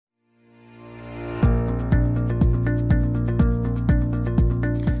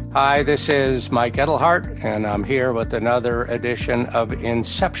Hi, this is Mike Edelhart, and I'm here with another edition of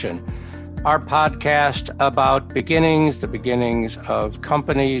Inception, our podcast about the beginnings of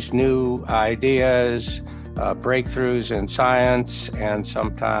companies, new ideas, breakthroughs in science, and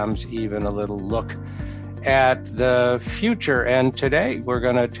sometimes even a little look at the future. And today we're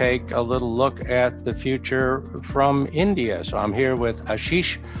going to take a little look at the future from India. So I'm here with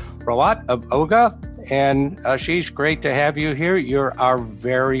Ashish Rawat of Oga. And Ashish, great to have you here. You're our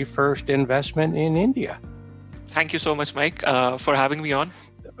very first investment in India. Thank you so much, Mike, for having me on.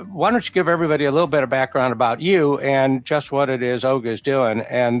 Why don't you give everybody a little bit of background about you and just what it is Oga is doing,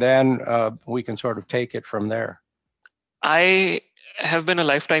 and then we can sort of take it from there. I have been a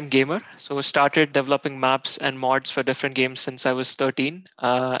lifetime gamer, so started developing maps and mods for different games since I was 13.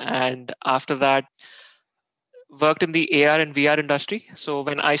 And after that, worked in the AR and VR industry. So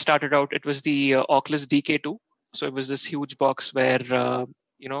when I started out, it was the Oculus DK2. So it was this huge box where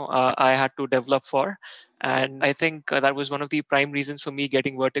I had to develop for, and I think that was one of the prime reasons for me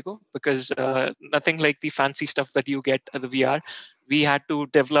getting vertigo, because nothing like the fancy stuff that you get at the VR. We had to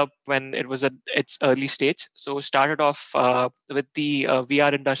develop when it was at its early stage. So started off with the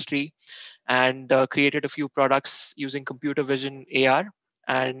VR industry and created a few products using computer vision AR,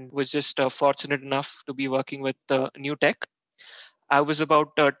 and was just fortunate enough to be working with new tech. I was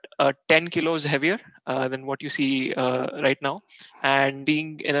about 10 kilos heavier than what you see right now. And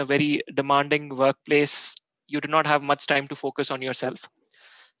being in a very demanding workplace, you do not have much time to focus on yourself.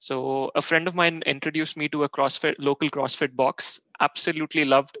 So a friend of mine introduced me to a local CrossFit box. Absolutely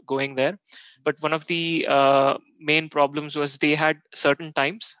loved going there. But one of the main problems was they had certain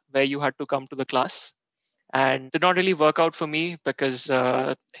times where you had to come to the class, and did not really work out for me because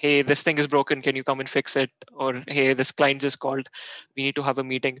hey, this thing is broken, can you come and fix it? Or hey, this client just called, we need to have a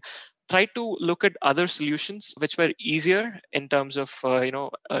meeting. Tried to look at other solutions which were easier in terms of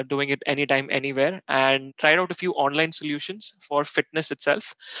doing it anytime, anywhere, and tried out a few online solutions for fitness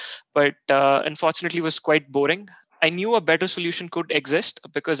itself, but unfortunately was quite boring. I knew a better solution could exist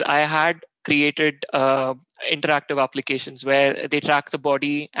because I had created interactive applications where they track the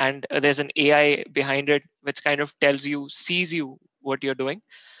body, and there's an AI behind it which kind of sees you what you're doing.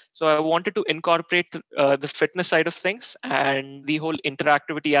 So I wanted to incorporate the fitness side of things and the whole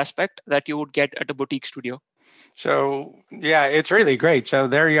interactivity aspect that you would get at a boutique studio. So yeah, it's really great. So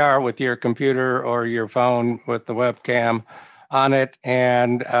there you are with your computer or your phone with the webcam on it,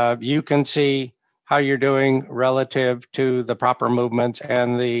 and you can see how you're doing relative to the proper movements,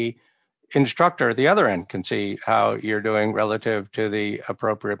 and the instructor at the other end can see how you're doing relative to the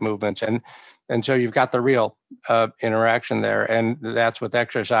appropriate movements. And so you've got the real interaction there. And that's with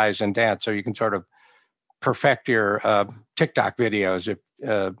exercise and dance. So you can sort of perfect your TikTok videos if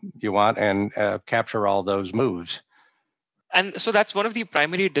you want, and capture all those moves. And so that's one of the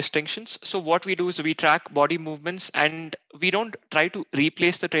primary distinctions. So what we do is we track body movements, and we don't try to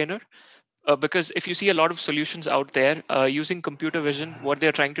replace the trainer. Because if you see a lot of solutions out there using computer vision, what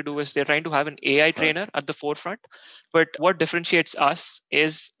they're trying to do is they're trying to have an AI trainer at the forefront. But what differentiates us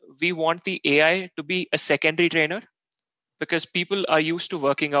is we want the AI to be a secondary trainer, because people are used to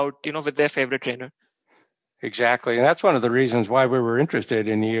working out, with their favorite trainer. Exactly. And that's one of the reasons why we were interested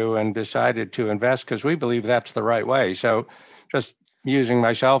in you and decided to invest, because we believe that's the right way. So just using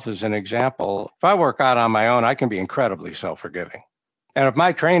myself as an example, if I work out on my own, I can be incredibly self-forgiving. And if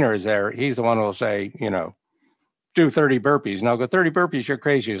my trainer is there, he's the one who will say, do 30 burpees. And I'll go, 30 burpees, you're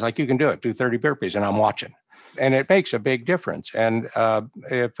crazy. He's like, you can do it, do 30 burpees. And I'm watching. And it makes a big difference. And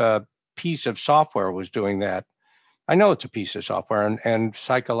if a piece of software was doing that, I know it's a piece of software, and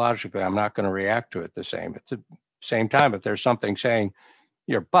psychologically, I'm not going to react to it the same. At the same time, if there's something saying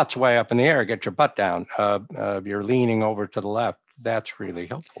your butt's way up in the air, get your butt down, you're leaning over to the left, that's really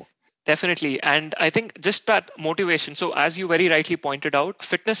helpful. Definitely. And I think just that motivation. So as you very rightly pointed out,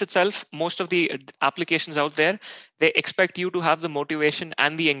 fitness itself, most of the applications out there, they expect you to have the motivation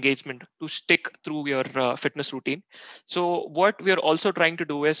and the engagement to stick through your fitness routine. So what we are also trying to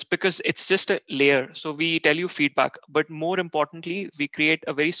do is, because it's just a layer, so we tell you feedback, but more importantly, we create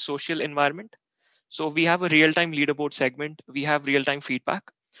a very social environment. So we have a real-time leaderboard segment. We have real-time feedback.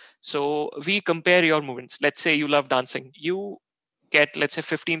 So we compare your movements. Let's say you love dancing. You get, let's say,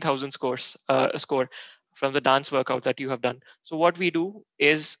 15,000 score from the dance workout that you have done. So what we do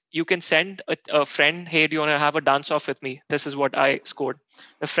is you can send a friend, hey, do you want to have a dance off with me? This is what I scored.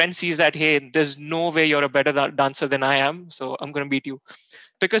 The friend sees that, hey, there's no way you're a better dancer than I am, so I'm going to beat you.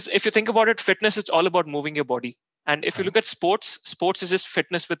 Because if you think about it, fitness, it's all about moving your body. And if you look at sports is just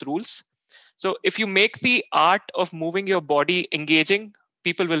fitness with rules. So if you make the art of moving your body engaging,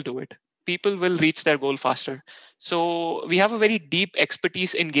 people will do it. people will reach their goal faster. So we have a very deep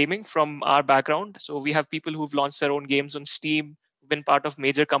expertise in gaming from our background. So we have people who've launched their own games on Steam, been part of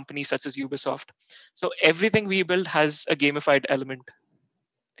major companies such as Ubisoft. So everything we build has a gamified element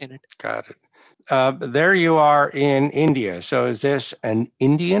in it. Got it. There you are in India. So is this an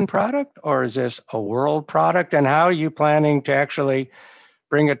Indian product or is this a world product? And how are you planning to actually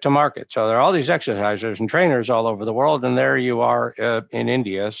bring it to market? So there are all these exercisers and trainers all over the world, and there you are in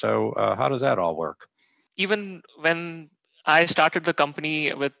India. So how does that all work? Even when I started the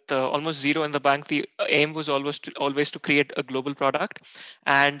company with almost zero in the bank, the aim was always to create a global product.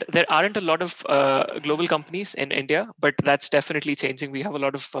 And there aren't a lot of global companies in India, but that's definitely changing. We have a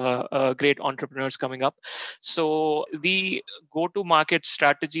lot of great entrepreneurs coming up. So the go-to-market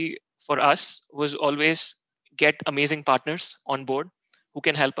strategy for us was always get amazing partners on board who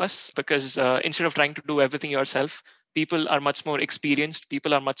can help us, because instead of trying to do everything yourself, people are much more experienced,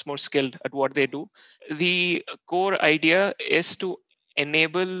 people are much more skilled at what they do. The core idea is to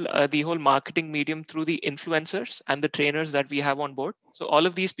enable the whole marketing medium through the influencers and the trainers that we have on board. So all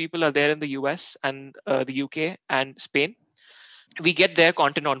of these people are there in the US and the UK and Spain. We get their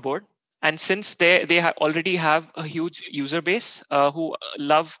content on board, and since they already have a huge user base who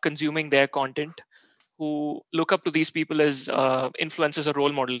love consuming their content, who look up to these people as influencers or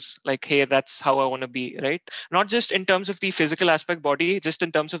role models, like, hey, that's how I want to be, right? Not just in terms of the physical aspect body, just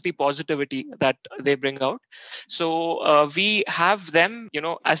in terms of the positivity that they bring out. So we have them,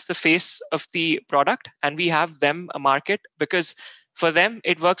 as the face of the product, and we have them a market, because for them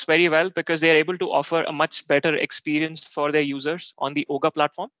it works very well, because they're able to offer a much better experience for their users on the Oga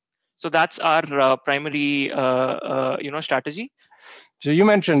platform. So that's our primary strategy. So you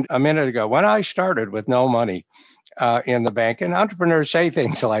mentioned a minute ago, when I started with no money in the bank, and entrepreneurs say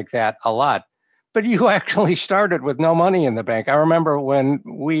things like that a lot, but you actually started with no money in the bank. I remember when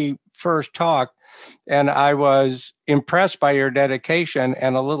we first talked, and I was impressed by your dedication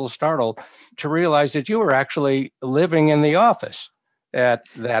and a little startled to realize that you were actually living in the office at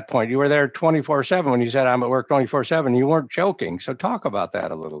that point. You were there 24/7 when you said I'm at work 24/7. You weren't joking. So talk about that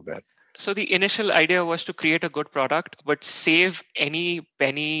a little bit. So the initial idea was to create a good product, but save any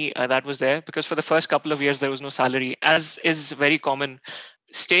penny that was there, because for the first couple of years, there was no salary, as is very common.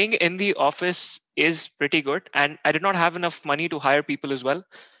 Staying in the office is pretty good. And I did not have enough money to hire people as well.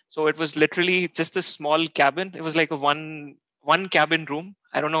 So it was literally just a small cabin. It was like a one cabin room.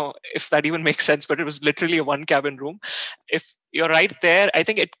 I don't know if that even makes sense, but it was literally a one cabin room. If you're right there, I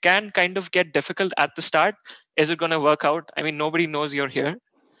think it can kind of get difficult at the start. Is it going to work out? I mean, nobody knows you're here.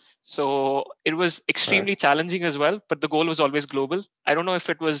 So it was extremely challenging as well, but the goal was always global. I don't know if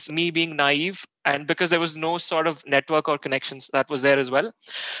it was me being naive, and because there was no sort of network or connections that was there as well.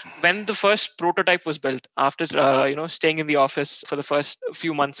 When the first prototype was built, after staying in the office for the first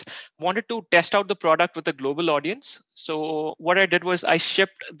few months, wanted to test out the product with a global audience. So what I did was I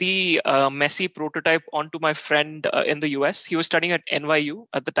shipped the messy prototype onto my friend in the US. He was studying at NYU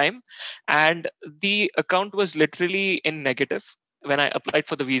at the time, and the account was literally in negative when I applied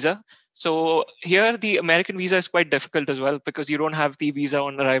for the visa. So here the American visa is quite difficult as well, because you don't have the visa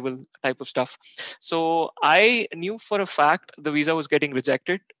on arrival type of stuff. So I knew for a fact the visa was getting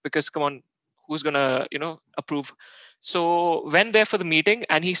rejected, because come on, who's gonna approve? So went there for the meeting,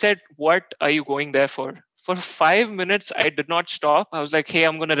 and he said, "What are you going there for?" For 5 minutes, I did not stop. I was like, "Hey,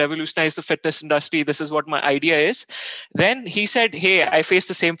 I'm going to revolutionize the fitness industry. This is what my idea is." Then he said, "Hey, I face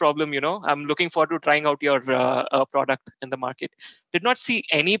the same problem. I'm looking forward to trying out your product in the market." Did not see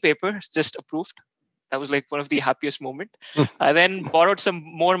any papers, just approved. That was like one of the happiest moments. I then borrowed some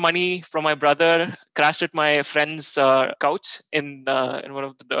more money from my brother, crashed at my friend's couch in one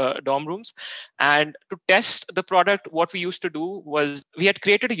of the dorm rooms. And to test the product, what we used to do was we had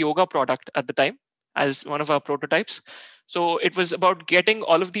created a yoga product at the time as one of our prototypes. So it was about getting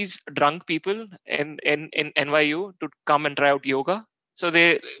all of these drunk people in NYU to come and try out yoga. So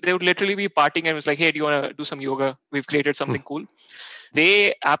they would literally be partying, and it was like, "Hey, do you want to do some yoga? We've created something cool."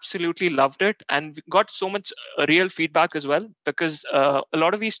 They absolutely loved it, and we got so much real feedback as well, because a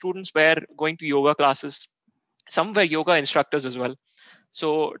lot of these students were going to yoga classes. Some were yoga instructors as well.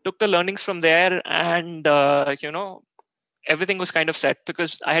 So took the learnings from there, and everything was kind of set,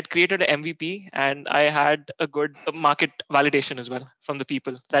 because I had created an MVP and I had a good market validation as well from the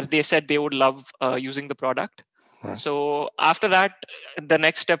people that they said they would love using the product. Right. So after that, the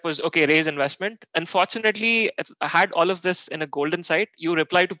next step was, okay, raise investment. Unfortunately, I had all of this in a golden site. You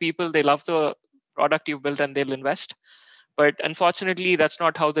reply to people, they love the product you've built, and they'll invest. But unfortunately, that's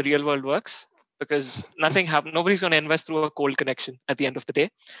not how the real world works, because nothing happened. Nobody's going to invest through a cold connection at the end of the day.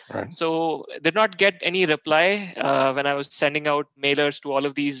 Right. So did not get any reply when I was sending out mailers to all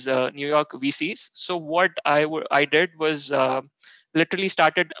of these New York VCs. So what I did was literally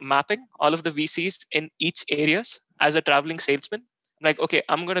started mapping all of the VCs in each areas as a traveling salesman. Like, okay,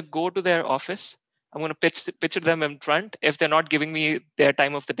 I'm going to go to their office. I'm going to pitch them in front if they're not giving me their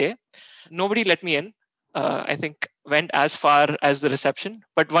time of the day. Nobody let me in. I think went as far as the reception,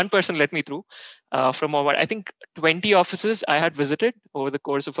 but one person let me through from over, I think 20 offices I had visited over the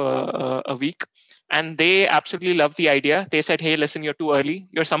course of a week. And they absolutely loved the idea. They said, hey, listen, you're too early.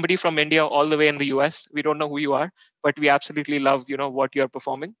 You're somebody from India all the way in the US. We don't know who you are, but we absolutely love, what you're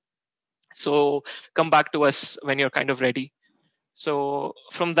performing. So come back to us when you're kind of ready. So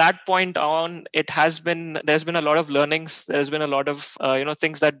from that point on, there's been a lot of learnings. There's been a lot of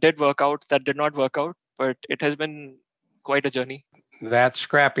things that did work out, that did not work out, but it has been quite a journey. That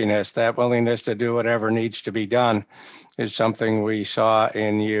scrappiness, that willingness to do whatever needs to be done, is something we saw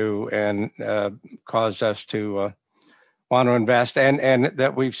in you and caused us to want to invest, and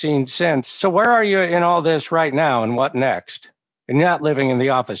that we've seen since. So where are you in all this right now, and what next? And you're not living in the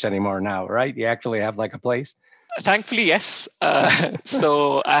office anymore now, right? You actually have like a place? Thankfully, yes.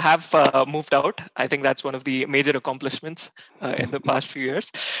 So I have moved out. I think that's one of the major accomplishments in the past few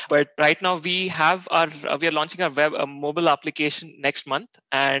years. But right now we are launching our mobile application next month,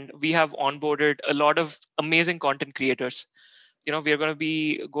 and we have onboarded a lot of amazing content creators. We are going to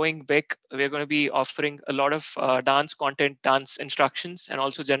be going big. We're going to be offering a lot of dance content, dance instructions, and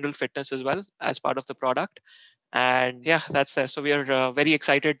also general fitness as well as part of the product. And yeah, that's there. So we are very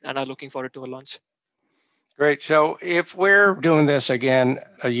excited and are looking forward to a launch. Great. So if we're doing this again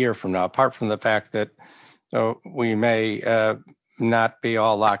a year from now, apart from the fact that we may not be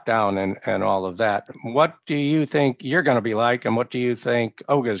all locked down and all of that, what do you think you're going to be like, and what do you think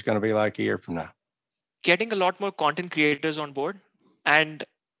Oga is going to be like a year from now? Getting a lot more content creators on board. And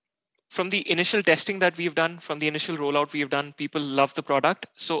from the initial testing that we've done, from the initial rollout we've done, people love the product.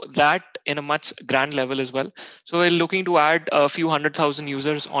 So that in a much grand level as well. So we're looking to add a few 100,000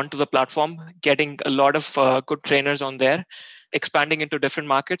 users onto the platform, getting a lot of good trainers on there, expanding into different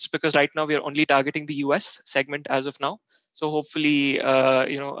markets, because right now we are only targeting the US segment as of now. So hopefully,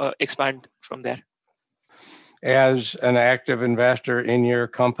 expand from there. As an active investor in your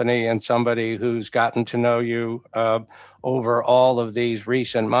company and somebody who's gotten to know you over all of these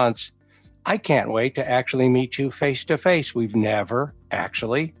recent months, I can't wait to actually meet you face to face. We've never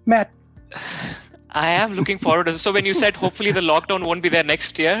actually met. I am looking forward to it. So when you said hopefully the lockdown won't be there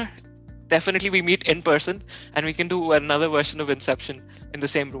next year, definitely we meet in person and we can do another version of Inception in the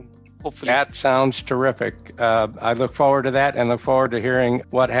same room. Hopefully. That sounds terrific. I look forward to that and look forward to hearing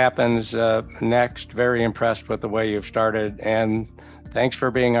what happens next. Very impressed with the way you've started, and thanks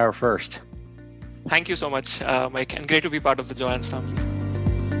for being our first. Thank you so much, Mike, and great to be part of the Joyance family.